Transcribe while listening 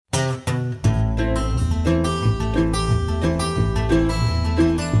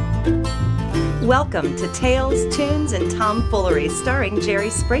Welcome to Tales, Tunes, and Tomfoolery starring Jerry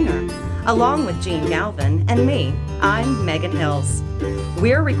Springer, along with Gene Galvin and me. I'm Megan Hills.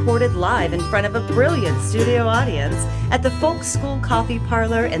 We're recorded live in front of a brilliant studio audience at the Folk School Coffee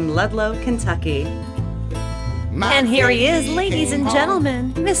Parlor in Ludlow, Kentucky. And here he is, ladies and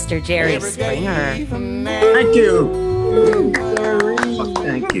gentlemen, Mr. Jerry Springer. Thank you.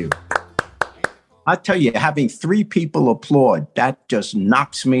 Thank you. I tell you, having three people applaud, that just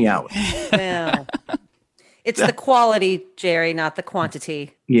knocks me out. Well, it's the quality, Jerry, not the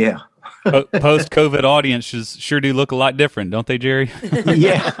quantity. Yeah. Post-COVID audiences sure do look a lot different, don't they, Jerry?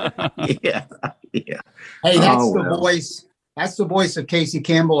 Yeah. Hey, that's the voice. That's the voice of Casey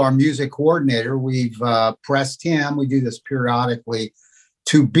Campbell, our music coordinator. We've pressed him. We do this periodically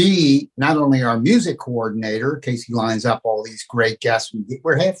to be not only our music coordinator. Casey lines up all these great guests.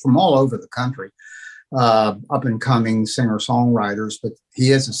 We're from all over the country, up and coming singer-songwriters, but he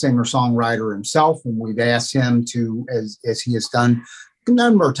is a singer-songwriter himself. And we've asked him to, as he has done a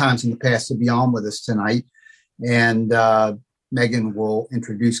number of times in the past, to be on with us tonight. And Megan will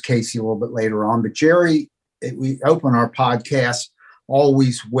introduce Casey a little bit later on. But Jerry, we open our podcast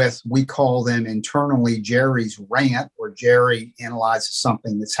always with, we call them internally Jerry's rant, where Jerry analyzes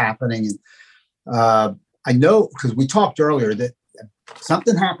something that's happening. And I know, because we talked earlier, that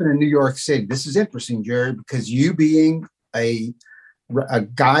something happened in New York City. This is interesting, Jerry, because you being a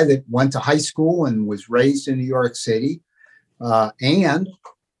guy that went to high school and was raised in New York City and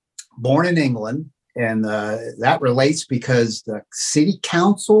born in England, and that relates because the City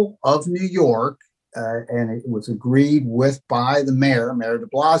Council of New York, and it was agreed with by the Mayor de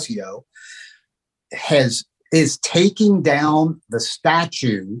Blasio, is taking down the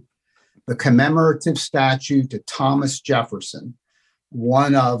statue, the commemorative statue to Thomas Jefferson,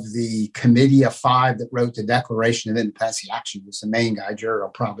 one of the committee of five that wrote the Declaration of Independence. He actually was the main guy. Jared will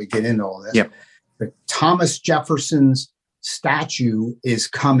probably get into all this. Yep. But Thomas Jefferson's statue is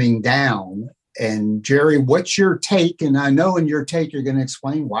coming down. And Jerry, what's your take? And I know in your take, you're going to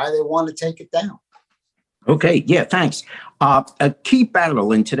explain why they want to take it down. Okay. Yeah, thanks. A key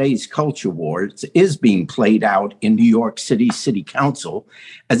battle in today's culture wars is being played out in New York City City Council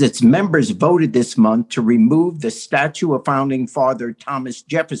as its members voted this month to remove the statue of founding father Thomas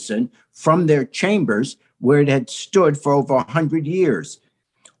Jefferson from their chambers where it had stood for over 100 years.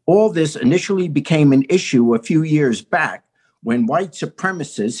 All this initially became an issue a few years back when white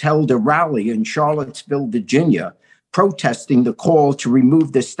supremacists held a rally in Charlottesville, Virginia, protesting the call to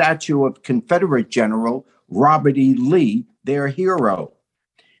remove the statue of Confederate General Robert E. Lee, their hero.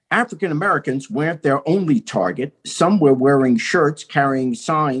 African Americans weren't their only target. Some were wearing shirts carrying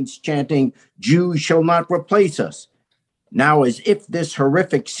signs chanting, "Jews shall not replace us." Now, as if this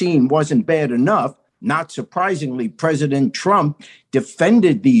horrific scene wasn't bad enough, not surprisingly, President Trump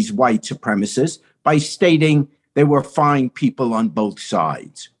defended these white supremacists by stating they were fine people on both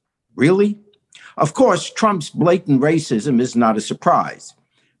sides. Really? Of course, Trump's blatant racism is not a surprise.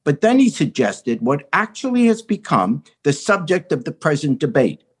 But then he suggested what actually has become the subject of the present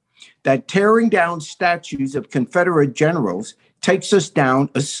debate, that tearing down statues of Confederate generals takes us down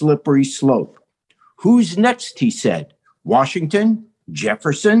a slippery slope. Who's next, he said? Washington?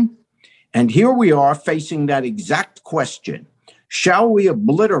 Jefferson? And here we are facing that exact question. Shall we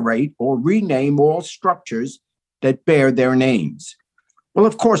obliterate or rename all structures that bear their names? Well,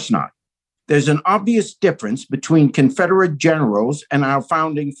 of course not. There's an obvious difference between Confederate generals and our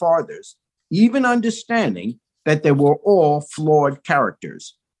founding fathers, even understanding that they were all flawed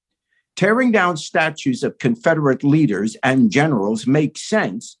characters. Tearing down statues of Confederate leaders and generals makes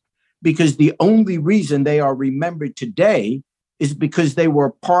sense because the only reason they are remembered today is because they were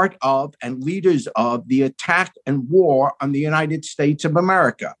part of and leaders of the attack and war on the United States of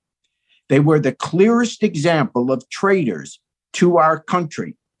America. They were the clearest example of traitors to our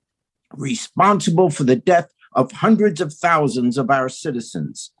country, responsible for the death of hundreds of thousands of our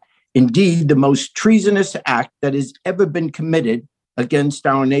citizens. Indeed, the most treasonous act that has ever been committed against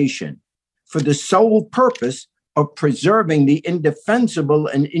our nation, for the sole purpose of preserving the indefensible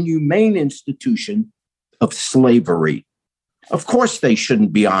and inhumane institution of slavery. Of course, they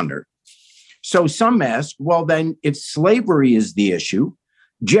shouldn't be honored. So some ask, well, then, if slavery is the issue,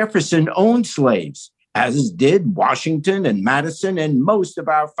 Jefferson owned slaves, as did Washington and Madison and most of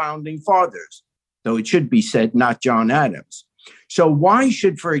our founding fathers, though it should be said, not John Adams. So why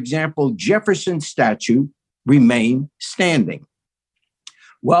should, for example, Jefferson's statue remain standing?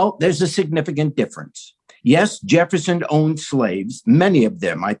 Well, there's a significant difference. Yes, Jefferson owned slaves, many of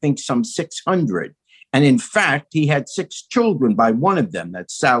them, I think some 600. And in fact, he had 6 children by one of them,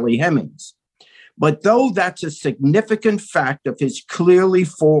 that's Sally Hemings. But though that's a significant fact of his clearly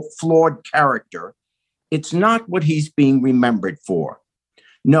flawed character, it's not what he's being remembered for.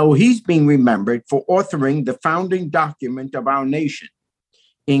 No, he's being remembered for authoring the founding document of our nation,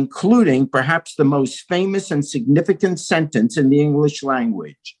 including perhaps the most famous and significant sentence in the English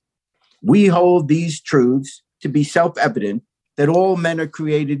language. We hold these truths to be self-evident, that all men are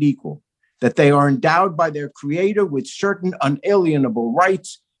created equal, that they are endowed by their Creator with certain unalienable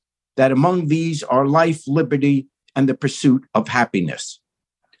rights, that among these are life, liberty, and the pursuit of happiness.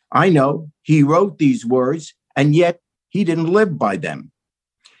 I know he wrote these words, and yet he didn't live by them.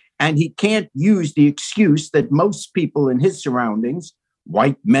 And he can't use the excuse that most people in his surroundings,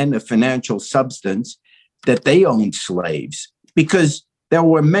 white men of financial substance, that they owned slaves, because there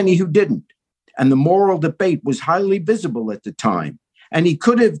were many who didn't. And the moral debate was highly visible at the time. And he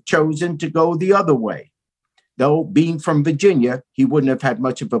could have chosen to go the other way. Though being from Virginia, he wouldn't have had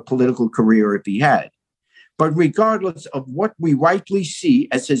much of a political career if he had. But regardless of what we rightly see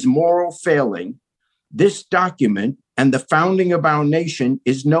as his moral failing, this document and the founding of our nation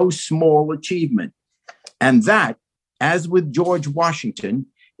is no small achievement. And that, as with George Washington,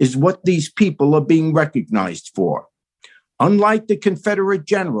 is what these people are being recognized for. Unlike the Confederate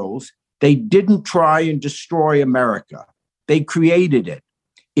generals, they didn't try and destroy America. They created it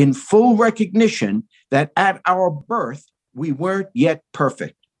in full recognition that at our birth, we weren't yet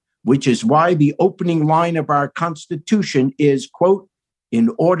perfect, which is why the opening line of our Constitution is, quote, in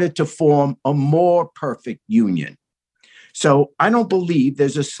order to form a more perfect union. So I don't believe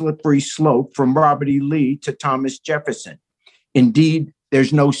there's a slippery slope from Robert E. Lee to Thomas Jefferson. Indeed,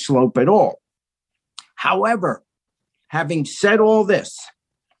 there's no slope at all. However, having said all this,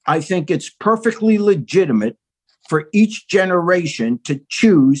 I think it's perfectly legitimate for each generation to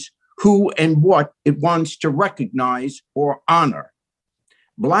choose who and what it wants to recognize or honor.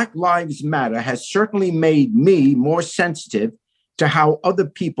 Black Lives Matter has certainly made me more sensitive to how other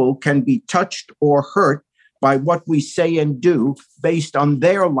people can be touched or hurt by what we say and do based on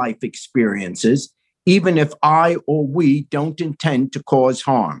their life experiences, even if I or we don't intend to cause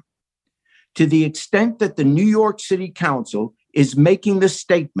harm. To the extent that the New York City Council is making the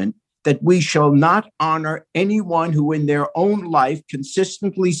statement that we shall not honor anyone who in their own life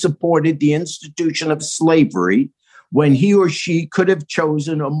consistently supported the institution of slavery when he or she could have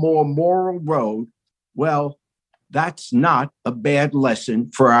chosen a more moral road, well, that's not a bad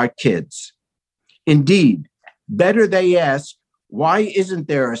lesson for our kids. Indeed, better they ask, why isn't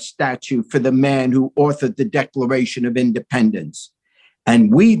there a statue for the man who authored the Declaration of Independence?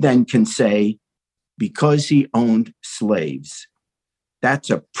 And we then can say, because he owned slaves. That's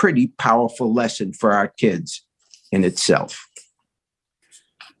a pretty powerful lesson for our kids in itself.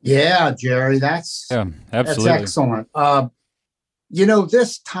 Yeah, Jerry, absolutely. That's excellent.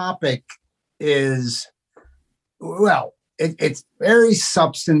 This topic is, well, it's very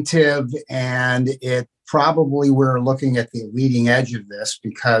substantive, and it probably we're looking at the leading edge of this,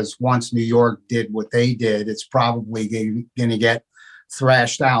 because once New York did what they did, it's probably going to get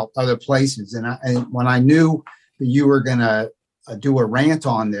thrashed out other places. And when I knew that you were going to do a rant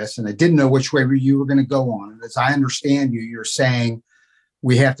on this, and I didn't know which way you were going to go on it, as I understand you, you're saying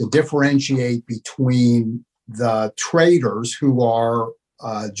we have to differentiate between the traitors who are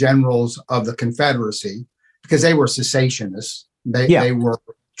generals of the Confederacy, because they were secessionists. They were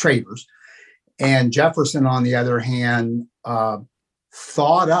traitors. And Jefferson, on the other hand,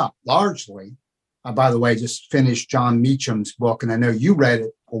 thought up largely, by the way, just finished John Meacham's book, and I know you read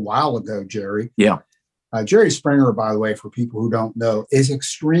it a while ago, Jerry. Yeah. Jerry Springer, by the way, for people who don't know, is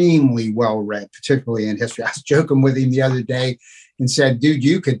extremely well read, particularly in history. I was joking with him the other day and said, dude,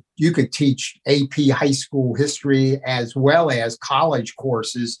 you could teach AP high school history as well as college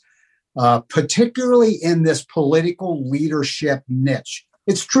courses, particularly in this political leadership niche.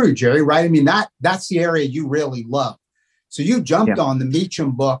 It's true, Jerry, right? I mean, that's the area you really love. So you jumped on the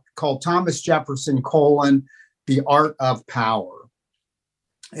Meacham book called Thomas Jefferson, The Art of Power.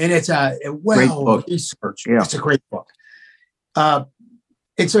 And it's a well-researched. Yeah. It's a great book. And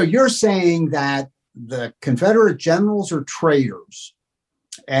so you're saying that the Confederate generals are traitors.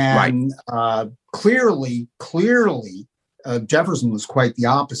 And clearly, Jefferson was quite the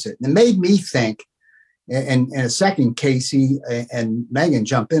opposite. And it made me think, and in a second, Casey and Megan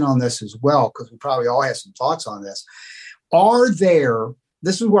jump in on this as well, because we probably all have some thoughts on this.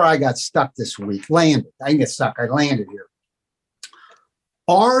 This is where I got stuck this week, I didn't get stuck, I landed here.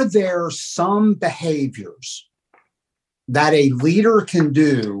 Are there some behaviors that a leader can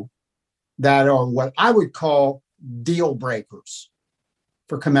do that are what I would call deal breakers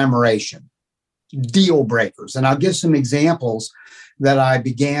for commemoration? Deal breakers. And I'll give some examples that I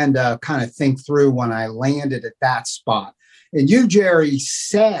began to kind of think through when I landed at that spot. And you, Jerry,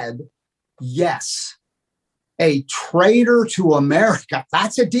 said, yes, a traitor to America,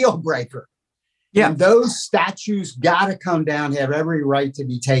 that's a deal breaker. Yeah. And those statues got to come down, have every right to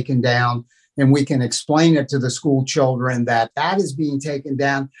be taken down. And we can explain it to the school children that that is being taken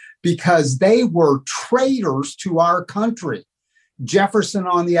down because they were traitors to our country. Jefferson,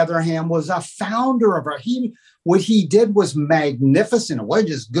 on the other hand, was a founder of what he did was magnificent. It wasn't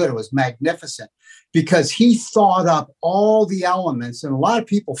just good, it was magnificent because he thought up all the elements. And a lot of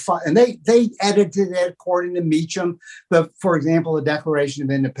people fought, and they edited it according to Meacham, for example, the Declaration of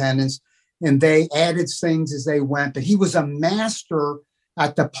Independence, and they added things as they went. But he was a master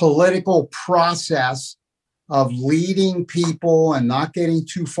at the political process of leading people and not getting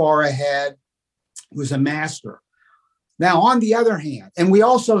too far ahead. He was a master. Now, on the other hand, and we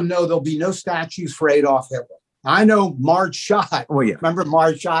also know there'll be no statues for Adolf Hitler. I know Marge Schott. Oh, yeah. Remember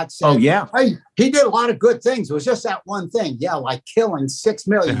Marge Schott said, hey, he did a lot of good things. It was just that one thing. Yeah, like killing 6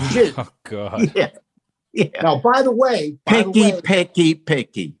 million Jews. Oh, God. Yeah. Now, by the way. Picky.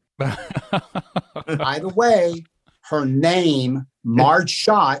 By the way, her name, Marge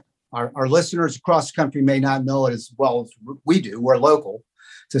Schott, our listeners across the country may not know it as well as we do. We're local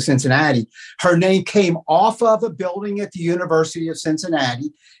to Cincinnati. Her name came off of a building at the University of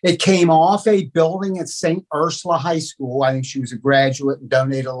Cincinnati. It came off a building at St. Ursula High School. I think she was a graduate and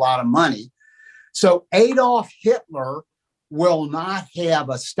donated a lot of money. So Adolf Hitler will not have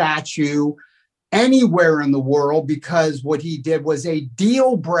a statue anywhere in the world because what he did was a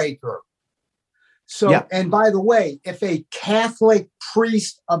deal breaker. So, And by the way, if a Catholic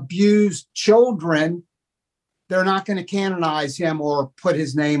priest abused children, they're not going to canonize him or put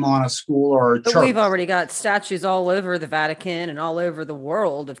his name on a school or a church. But we've already got statues all over the Vatican and all over the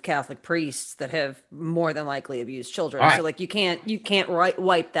world of Catholic priests that have more than likely abused children. Right. So like you can't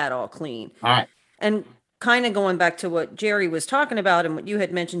wipe that all clean. All right. And kind of going back to what Jerry was talking about and what you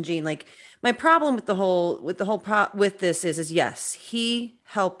had mentioned, Gene, like my problem with this is yes, he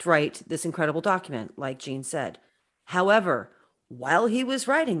helped write this incredible document, like Gene said. However, while he was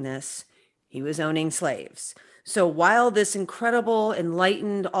writing this, he was owning slaves. So while this incredible,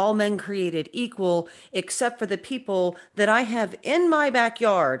 enlightened, all men created equal, except for the people that I have in my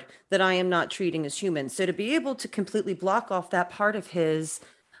backyard that I am not treating as humans. So to be able to completely block off that part of his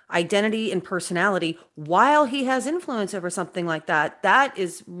identity and personality while he has influence over something like that, that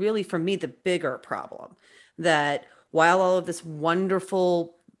is really, for me, the bigger problem. That while all of this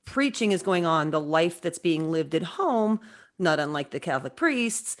wonderful preaching is going on, the life that's being lived at home, not unlike the Catholic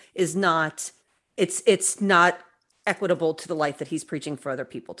priests, is not... It's not equitable to the life that he's preaching for other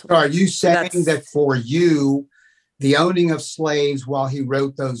people to live. Are you saying that for you, the owning of slaves while he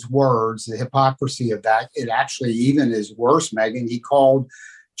wrote those words, the hypocrisy of that, it actually even is worse, Megan. He called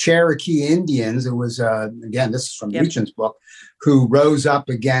Cherokee Indians, it was, again, this is from Meacham's book, who rose up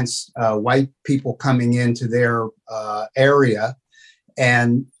against white people coming into their area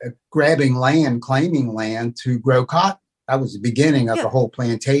and grabbing land, claiming land to grow cotton. That was the beginning of the whole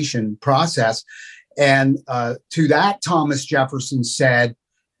plantation process. And to that, Thomas Jefferson said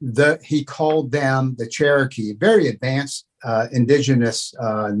that he called them the Cherokee, very advanced indigenous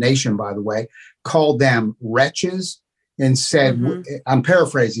nation, by the way, called them wretches and said, I'm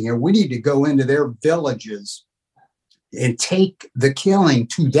paraphrasing here, we need to go into their villages and take the killing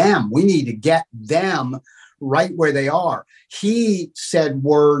to them. We need to get them right where they are. He said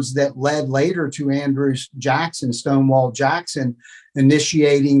words that led later to Andrew Jackson, Stonewall Jackson,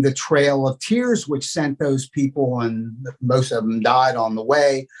 initiating the Trail of Tears, which sent those people, and most of them died on the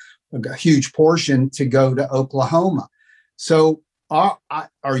way, a huge portion to go to Oklahoma. So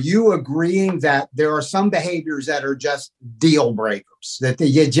are you agreeing that there are some behaviors that are just deal breakers, that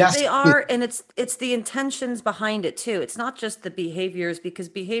they are, and it's the intentions behind it too. It's not just the behaviors, because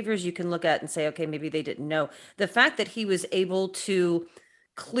behaviors you can look at and say, okay, maybe they didn't know. The fact that he was able to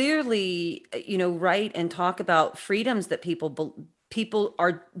clearly, write and talk about freedoms that people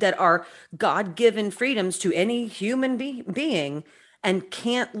are God-given freedoms to any human being, and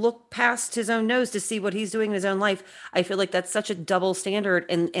can't look past his own nose to see what he's doing in his own life. I feel like that's such a double standard,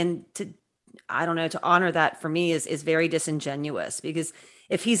 and to honor that for me is very disingenuous, because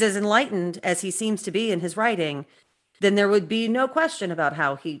if he's as enlightened as he seems to be in his writing, then there would be no question about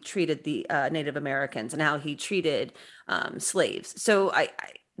how he treated the Native Americans and how he treated slaves. So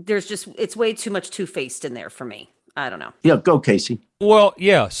it's way too much two-faced in there for me. I don't know. Yeah, go Casey. Well,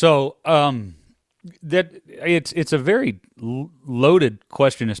 yeah. So that it's a very loaded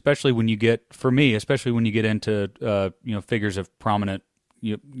question, especially when you get into figures of prominent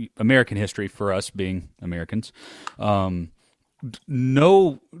American history, for us being Americans.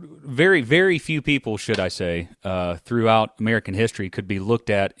 very, very few people, should I say, throughout American history could be looked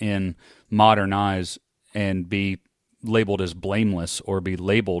at in modern eyes and be labeled as blameless or be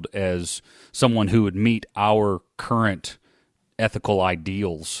labeled as someone who would meet our current ethical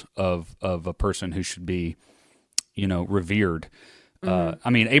ideals of a person who should be, revered. I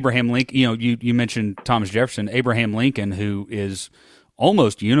mean, Abraham Lincoln, you mentioned Thomas Jefferson, Abraham Lincoln, who is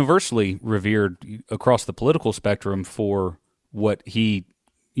almost universally revered across the political spectrum for what he,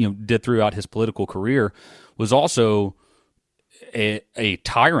 did throughout his political career, was also a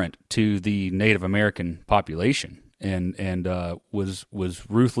tyrant to the Native American population and was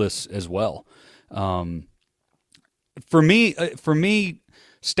ruthless as well. For me,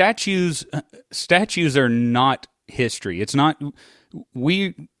 statues are not history. It's not.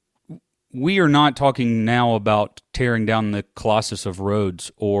 We are not talking now about tearing down the Colossus of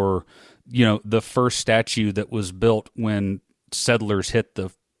Rhodes or, the first statue that was built when settlers hit the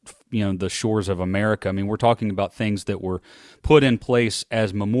shores of America. I mean, we're talking about things that were put in place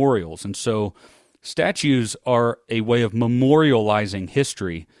as memorials. And so statues are a way of memorializing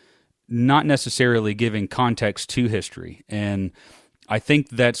history, not necessarily giving context to history. And I think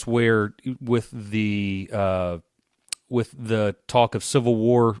that's where, with the talk of Civil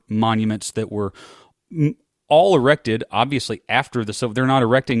War monuments that were all erected, obviously after the Civil, they're not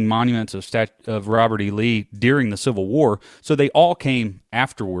erecting monuments of Robert E. Lee during the Civil War, so they all came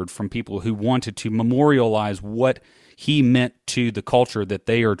afterward from people who wanted to memorialize what he meant to the culture that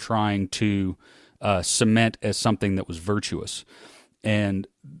they are trying to cement as something that was virtuous. And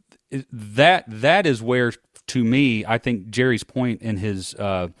that is where, to me, I think Jerry's point in his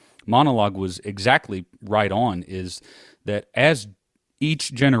monologue was exactly right on, is that as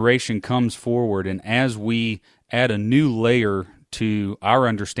each generation comes forward and as we add a new layer to our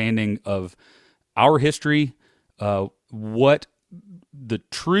understanding of our history, what the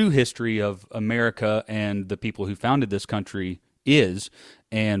true history of America and the people who founded this country is,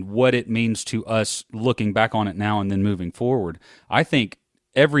 and what it means to us looking back on it now and then moving forward, I think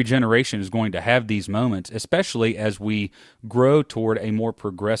every generation is going to have these moments, especially as we grow toward a more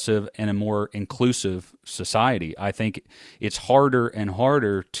progressive and a more inclusive society. I think it's harder and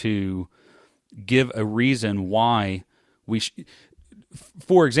harder to give a reason why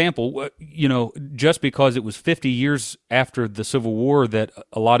for example, just because it was 50 years after the Civil War that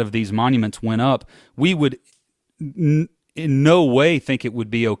a lot of these monuments went up, we would in no way think it would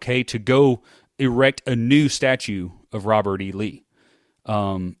be okay to go erect a new statue of Robert E. Lee.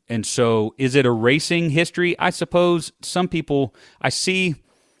 And so is it erasing history? I suppose some people, I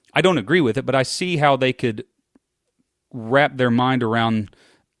don't agree with it, but I see how they could wrap their mind around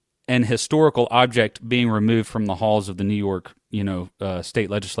an historical object being removed from the halls of the New York, state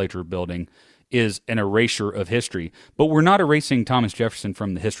legislature building is an erasure of history. But we're not erasing Thomas Jefferson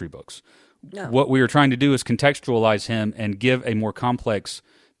from the history books. No. What we are trying to do is contextualize him and give a more complex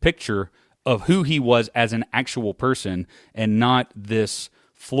picture of who he was as an actual person, and not this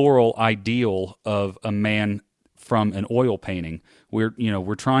floral ideal of a man from an oil painting.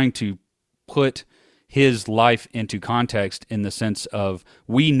 We're trying to put his life into context in the sense of,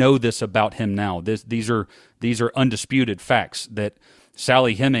 we know this about him now. These are undisputed facts that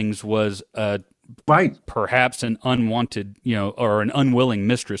Sally Hemings was perhaps an unwanted, or an unwilling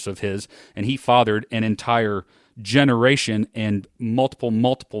mistress of his, and he fathered an entire generation and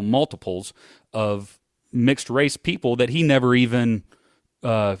multiples of mixed race people that he never even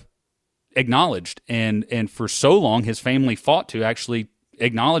acknowledged. And for so long, his family fought to actually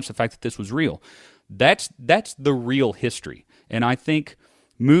acknowledge the fact that this was real. That's the real history. And I think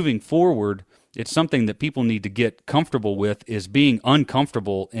moving forward, it's something that people need to get comfortable with, is being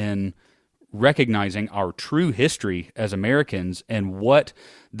uncomfortable in recognizing our true history as Americans and what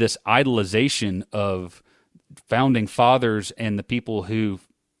this idolization of founding fathers and the people who,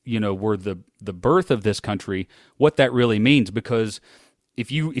 were the birth of this country, what that really means. Because if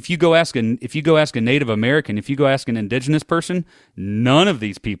you go ask a Native American, if you go ask an indigenous person, none of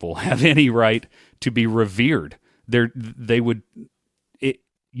these people have any right to be revered. It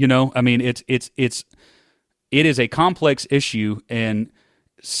is a complex issue, and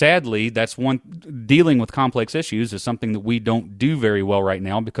sadly, that's one, dealing with complex issues is something that we don't do very well right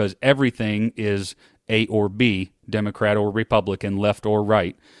now, because everything is A or B, Democrat or Republican, left or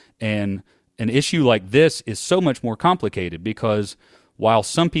right. And an issue like this is so much more complicated, because while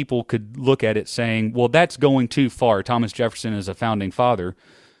some people could look at it saying, well, that's going too far, Thomas Jefferson is a founding father,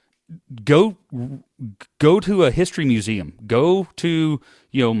 go to a history museum, go to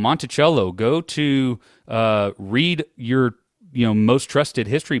Monticello, go to read your most trusted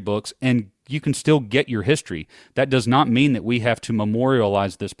history books, and you can still get your history. That does not mean that we have to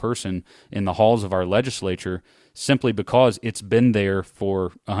memorialize this person in the halls of our legislature simply because it's been there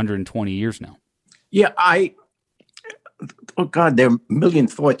for 120 years now. Yeah, oh God, there are a million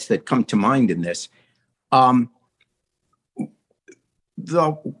thoughts that come to mind in this.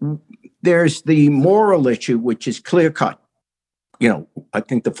 There's the moral issue, which is clear cut. I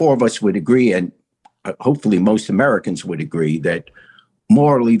think the four of us would agree, and hopefully most Americans would agree, that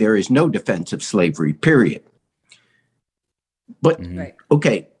morally there is no defense of slavery, period. But,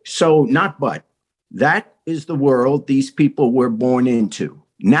 okay, so not but. That is the world these people were born into.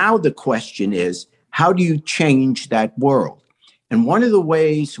 Now the question is, how do you change that world? And one of the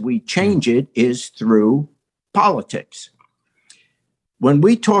ways we change it is through politics. When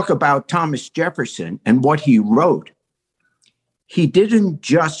we talk about Thomas Jefferson and what he wrote, he didn't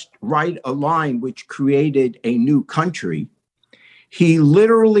just write a line which created a new country. He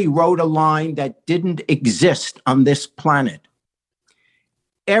literally wrote a line that didn't exist on this planet.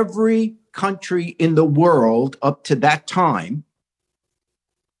 Every country in the world up to that time,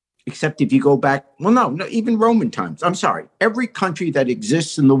 except if you go back, no, even Roman times, I'm sorry, every country that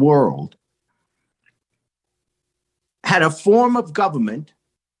exists in the world had a form of government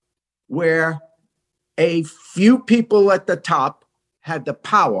where a few people at the top had the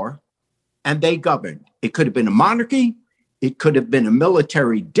power and they governed. It could have been a monarchy. It could have been a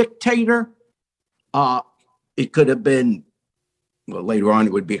military dictator. It could have been, well, later on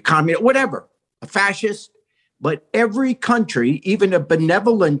it would be a communist, whatever, a fascist. But every country, even a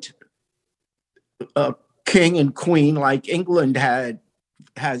benevolent king and queen like England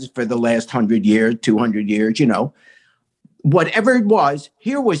has for the last 100 years, 200 years, whatever it was,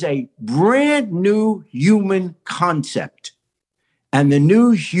 here was a brand new human concept. And the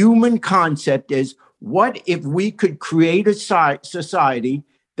new human concept is, what if we could create a society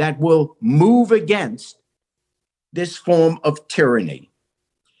that will move against this form of tyranny?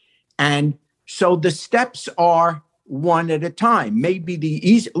 And so the steps are one at a time.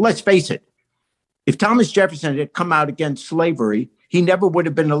 Maybe let's face it, if Thomas Jefferson had come out against slavery, he never would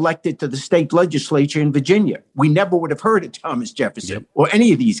have been elected to the state legislature in Virginia. We never would have heard of Thomas Jefferson or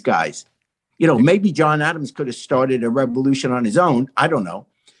any of these guys. Maybe John Adams could have started a revolution on his own. I don't know.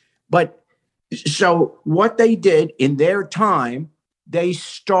 But so what they did in their time, they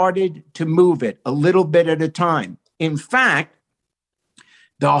started to move it a little bit at a time. In fact,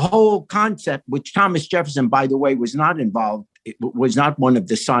 the whole concept, which Thomas Jefferson, by the way, was not involved, it was not one of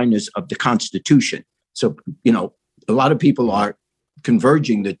the signers of the Constitution. So, a lot of people are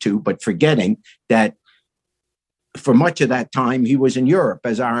converging the two, but forgetting that for much of that time, he was in Europe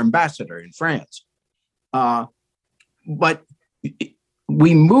as our ambassador in France. But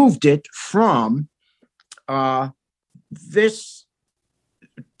we moved it from this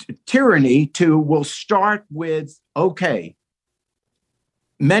tyranny to, we'll start with, okay,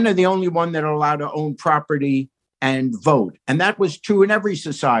 men are the only one that are allowed to own property and vote. And that was true in every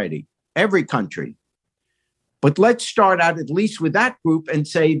society, every country. But let's start out at least with that group and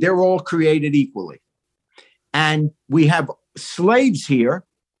say they're all created equally. And we have slaves here,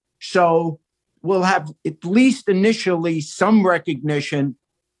 so we'll have at least initially some recognition.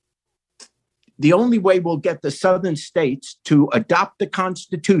 The only way we'll get the southern states to adopt the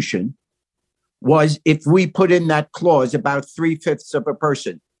Constitution was if we put in that clause about 3/5 of a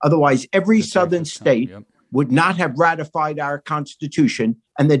person. Otherwise, every southern state would not have ratified our Constitution,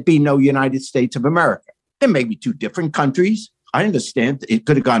 and there'd be no United States of America. There may be two different countries. I understand it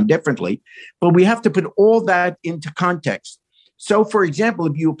could have gone differently, but we have to put all that into context. So, for example,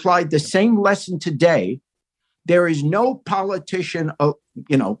 if you applied the same lesson today, there is no politician,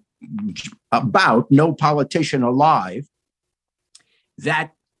 no politician alive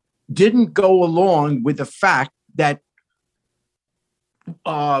that didn't go along with the fact that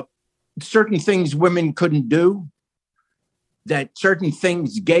certain things women couldn't do, that certain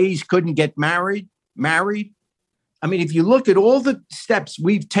things gays couldn't get married. I mean, if you look at all the steps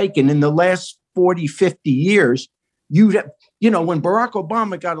we've taken in the last 40, 50 years, when Barack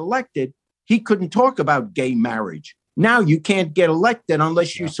Obama got elected, he couldn't talk about gay marriage. Now you can't get elected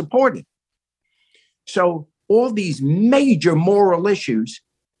unless you support it. So all these major moral issues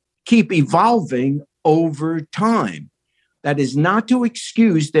keep evolving over time. That is not to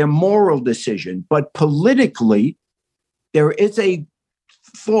excuse their moral decision, but politically, there is a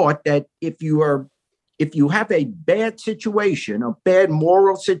thought that if you have a bad situation, a bad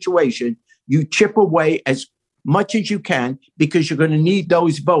moral situation, you chip away as much as you can because you're going to need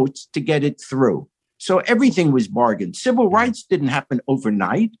those votes to get it through. So everything was bargained. Civil rights didn't happen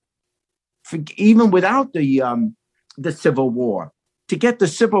overnight. Even without the Civil War, to get the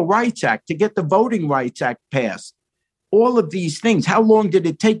Civil Rights Act, to get the Voting Rights Act passed. All of these things. How long did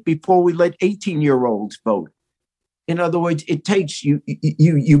it take before we let 18-year-olds vote? In other words, it takes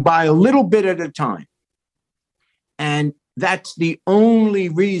you buy a little bit at a time. And that's the only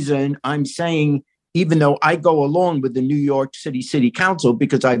reason I'm saying, even though I go along with the New York City Council,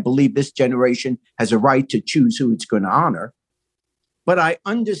 because I believe this generation has a right to choose who it's going to honor. But I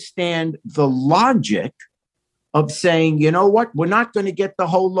understand the logic of saying, you know what, we're not going to get the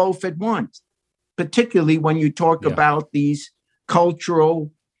whole loaf at once, particularly when you talk about these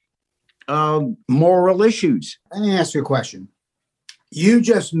cultural, moral issues. Let me ask you a question. You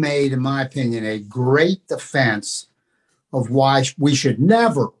just made, in my opinion, a great defense of why we should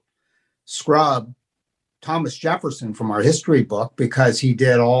never scrub Thomas Jefferson from our history book, because he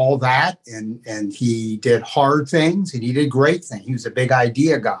did all that and he did hard things and he did great things. He was a big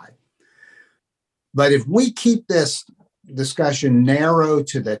idea guy. But if we keep this discussion narrow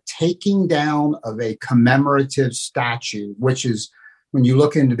to the taking down of a commemorative statue, which is, when you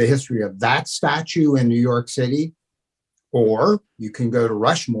look into the history of that statue in New York City, or you can go to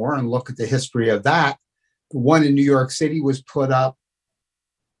Rushmore and look at the history of that. The one in New York City was put up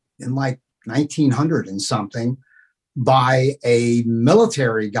in like 1900 and something by a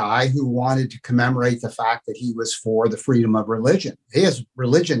military guy who wanted to commemorate the fact that he was for the freedom of religion. His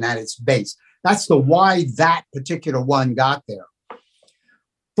religion at its base. That's the why that particular one got there.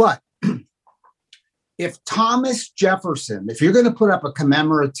 But if Thomas Jefferson, if you're going to put up a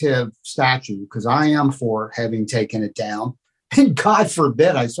commemorative statue, because I am for having taken it down, and God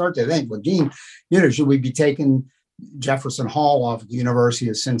forbid, I start to think, well, Dean, should we be taking Jefferson Hall off at the University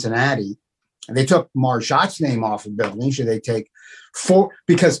of Cincinnati? And they took Marshot's name off the building. Should they take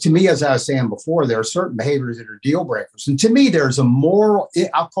because to me, as I was saying before, there are certain behaviors that are deal breakers. And to me, there's a moral,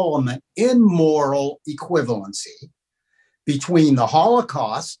 I'll call them an immoral equivalency between the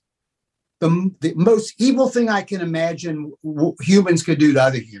Holocaust, the most evil thing I can imagine humans could do to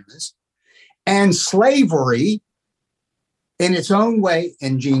other humans, and slavery in its own way,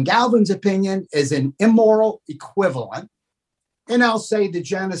 in Gene Galvin's opinion, is an immoral equivalent. And I'll say the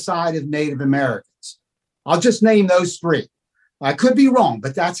genocide of Native Americans. I'll just name those three. I could be wrong,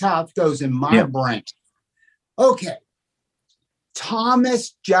 but that's how it goes in my brain. Okay.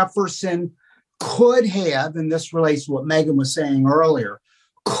 Thomas Jefferson could have, and this relates to what Megan was saying earlier,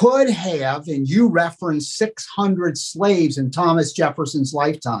 could have, and you referenced 600 slaves in Thomas Jefferson's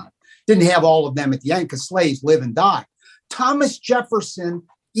lifetime. Didn't have all of them at the end because slaves live and die. Thomas Jefferson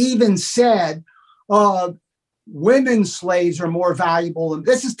even said, women slaves are more valuable. And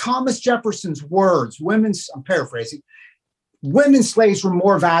this is Thomas Jefferson's words. I'm paraphrasing. Women slaves were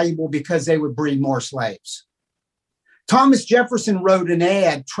more valuable because they would breed more slaves. Thomas Jefferson wrote an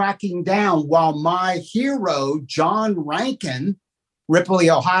ad tracking down while my hero, John Rankin,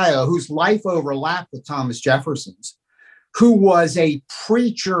 Ripley, Ohio, whose life overlapped with Thomas Jefferson's, who was a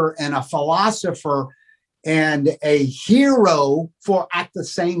preacher and a philosopher and a hero for at the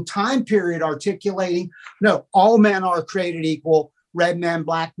same time period articulating, no, all men are created equal, red man,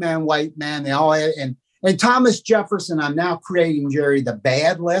 black man, white man, they all, and Thomas Jefferson, I'm now creating, Jerry, the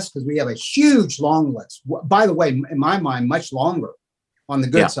bad list, because we have a huge long list. By the way, in my mind, much longer on the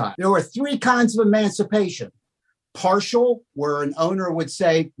good side. There were three kinds of emancipation. Partial, where an owner would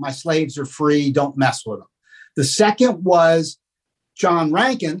say, my slaves are free, don't mess with them. The second was John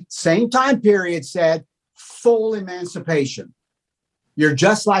Rankin, same time period, said full emancipation. You're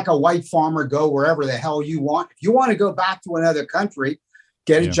just like a white farmer, go wherever the hell you want. If you want to go back to another country,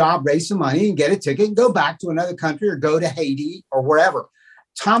 get a job, raise some money, and get a ticket and go back to another country or go to Haiti or wherever.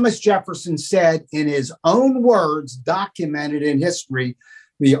 Thomas Jefferson said in his own words, documented in history,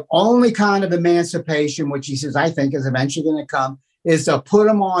 the only kind of emancipation, which he says, I think is eventually going to come, is to put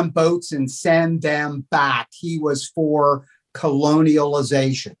them on boats and send them back. He was for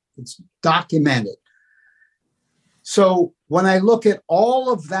colonialization. It's documented. So when I look at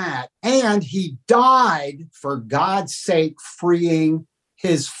all of that, and he died, for God's sake, freeing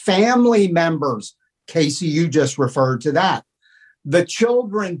his family members. Casey, you just referred to that. The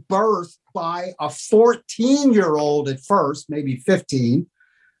children birthed by a 14-year-old at first, maybe 15.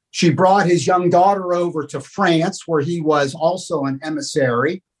 She brought his young daughter over to France, where he was also an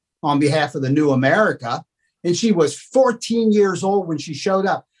emissary on behalf of the New America. And she was 14 years old when she showed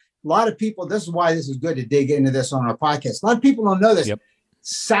up. A lot of people, this is why this is good to dig into this on our podcast. A lot of people don't know this. Yep.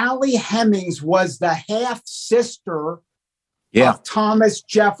 Sally Hemings was the half-sister of Thomas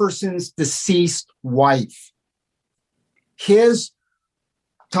Jefferson's deceased wife.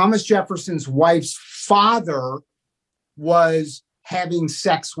 Thomas Jefferson's wife's father was having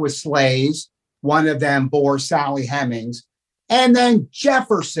sex with slaves. One of them bore Sally Hemings. And then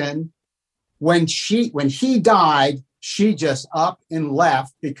Jefferson, when he died, she just up and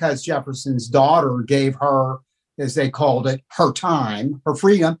left because Jefferson's daughter gave her, as they called it, her time, her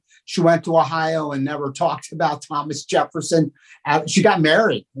freedom. She went to Ohio and never talked about Thomas Jefferson. She got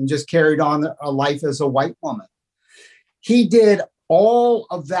married and just carried on a life as a white woman. He did all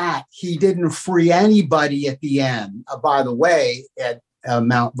of that. He didn't free anybody at the end. By the way, at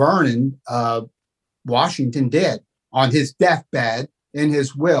Mount Vernon, Washington did. On his deathbed, in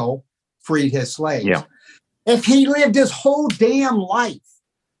his will, freed his slaves. Yeah. If he lived his whole damn life,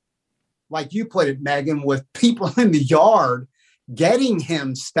 like you put it, Megan, with people in the yard getting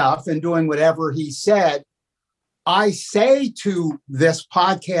him stuff and doing whatever he said, I say to this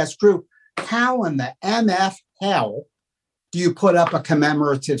podcast group, how in the MF hell do you put up a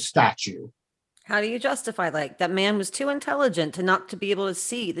commemorative statue? How do you justify that man was too intelligent to be able to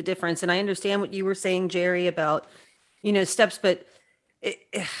see the difference? And I understand what you were saying, Jerry, about, steps, but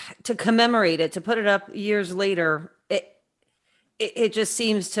to commemorate it, to put it up years later, it just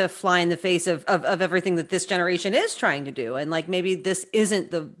seems to fly in the face of everything that this generation is trying to do. And maybe this isn't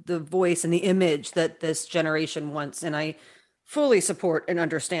the voice and the image that this generation wants. And I fully support and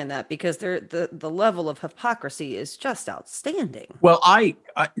understand that, because the level of hypocrisy is just outstanding. Well, I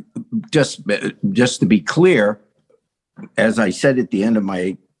just to be clear, as I said at the end of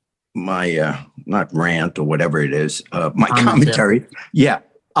my not rant or whatever it is, my commentary. Yeah.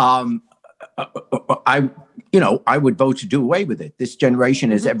 I would vote to do away with it. This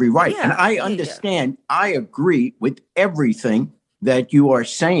generation has every right. Yeah, and I understand, I agree with everything that you are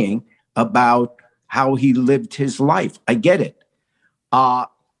saying about how he lived his life. I get it.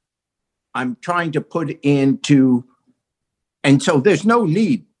 I'm trying to put into, and so there's no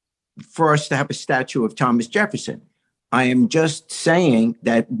need for us to have a statue of Thomas Jefferson. I am just saying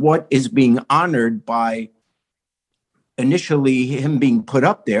that what is being honored by initially him being put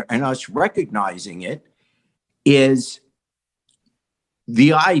up there and us recognizing it is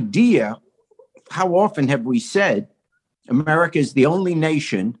the idea. How often have we said America is the only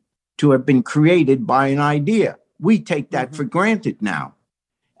nation to have been created by an idea? We take that for granted now.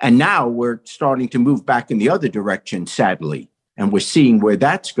 And now we're starting to move back in the other direction, sadly, and we're seeing where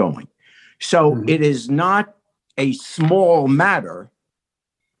that's going. So it is not a small matter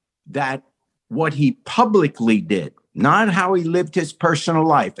that what he publicly did, not how he lived his personal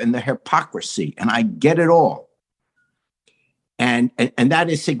life and the hypocrisy, and I get it all. And that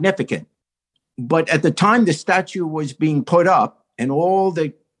is significant. But at the time the statue was being put up and all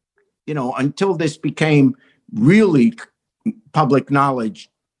the, until this became really public knowledge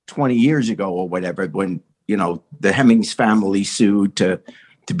 20 years ago or whatever, when, the Hemings family sued to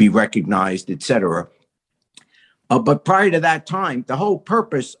be recognized, et cetera. But prior to that time, the whole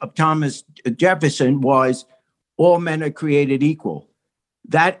purpose of Thomas Jefferson was all men are created equal.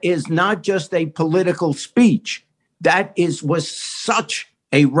 That is not just a political speech. That was such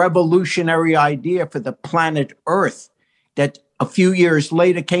a revolutionary idea for the planet Earth that a few years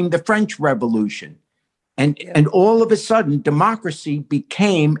later came the French Revolution. And all of a sudden, democracy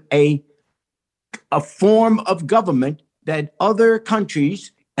became a form of government that other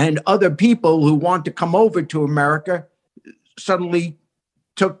countries and other people who want to come over to America suddenly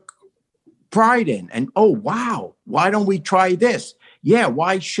took pride in. And, oh, wow, why don't we try this? Yeah,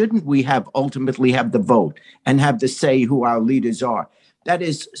 why shouldn't we ultimately have the vote and have the say who our leaders are? That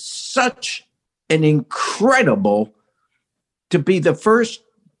is such an incredible, to be the first,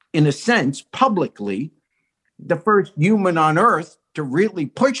 in a sense, publicly, the first human on earth to really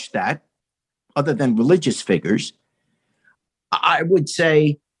push that, other than religious figures. I would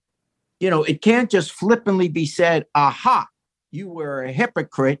say, it can't just flippantly be said, aha, you were a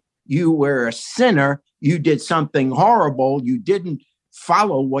hypocrite, you were a sinner, you did something horrible, you didn't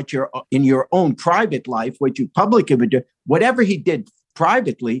follow what you're in your own private life, what you publicly would do. Whatever he did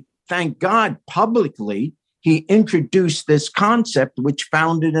privately, thank God, publicly, he introduced this concept which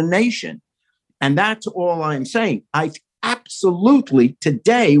founded a nation. And that's all I'm saying. I absolutely,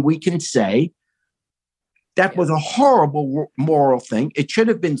 today we can say that was a horrible moral thing. It should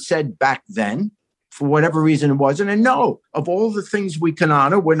have been said back then, for whatever reason it wasn't. And no, of all the things we can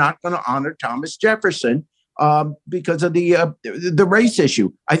honor, we're not going to honor Thomas Jefferson because of the race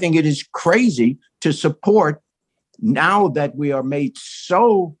issue. I think it is crazy to support, now that we are made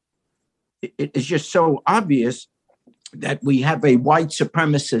so, it is just so obvious that we have a white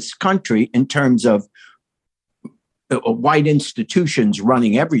supremacist country in terms of white institutions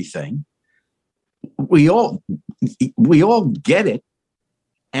running everything. We all get it,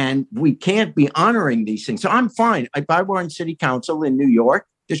 and we can't be honoring these things. So I'm fine. If I were in city council in New York,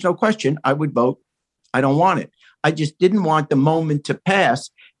 there's no question I would vote. I don't want it. I just didn't want the moment to pass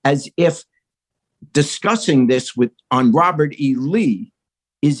as if discussing this on Robert E. Lee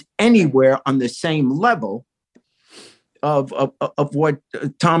is anywhere on the same level of what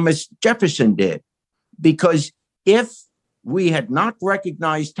Thomas Jefferson did. Because if we had not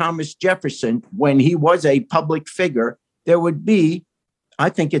recognized Thomas Jefferson when he was a public figure, there would be, I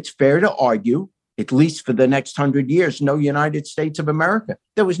think it's fair to argue, at least for the next 100 years, no United States of America.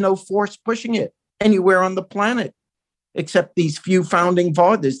 There was no force pushing it anywhere on the planet, except these few founding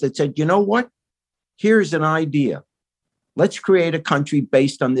fathers that said, you know what? Here's an idea. Let's create a country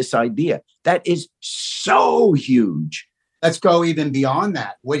based on this idea. That is so huge. Let's go even beyond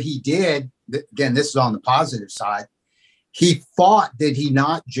that. What he did, again, this is on the positive side. He fought, did he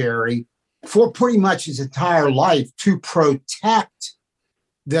not, Jerry, for pretty much his entire life to protect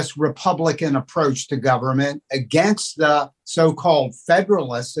this Republican approach to government against the so-called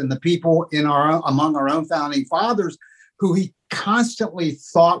Federalists and the people among our own founding fathers who he constantly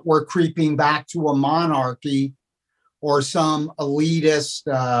thought were creeping back to a monarchy or some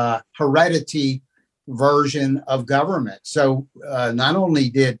elitist heredity version of government. So not only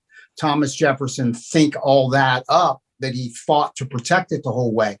did Thomas Jefferson think all that up, that he fought to protect it the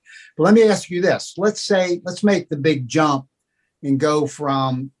whole way. But let me ask you this. Let's make the big jump and go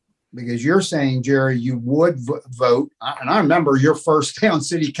from, because you're saying, Jerry, you would vote. And I remember your first day on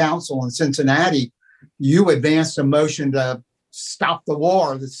city council in Cincinnati, you advanced a motion to stop the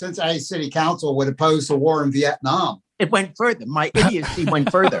war. The Cincinnati City Council would oppose the war in Vietnam. It went further. My idiocy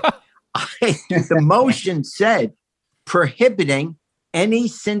went further. The motion said prohibiting any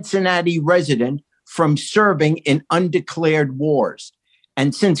Cincinnati resident from serving in undeclared wars.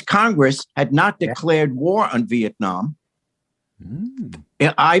 And since Congress had not declared war on Vietnam,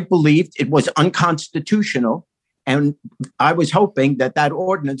 I believed it was unconstitutional. And I was hoping that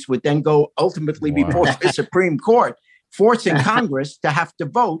ordinance would then go ultimately before the Supreme Court, forcing Congress to have to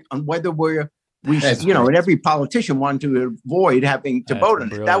vote on whether and every politician wanted to avoid having to vote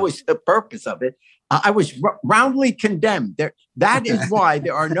on it. That was the purpose of it. I was roundly condemned. That is why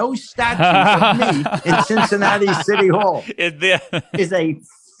there are no statues of me in Cincinnati City Hall. Is a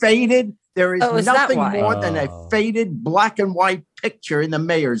faded. There is nothing more than a faded black and white picture in the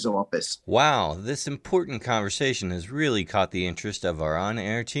mayor's office. Wow, this important conversation has really caught the interest of our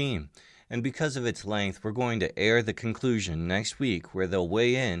on-air team. And because of its length, we're going to air the conclusion next week, where they'll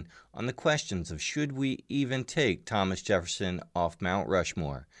weigh in on the questions of should we even take Thomas Jefferson off Mount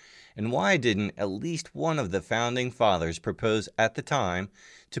Rushmore? And why didn't at least one of the founding fathers propose at the time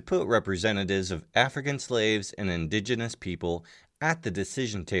to put representatives of African slaves and indigenous people at the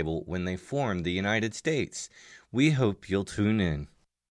decision table when they formed the United States? We hope you'll tune in.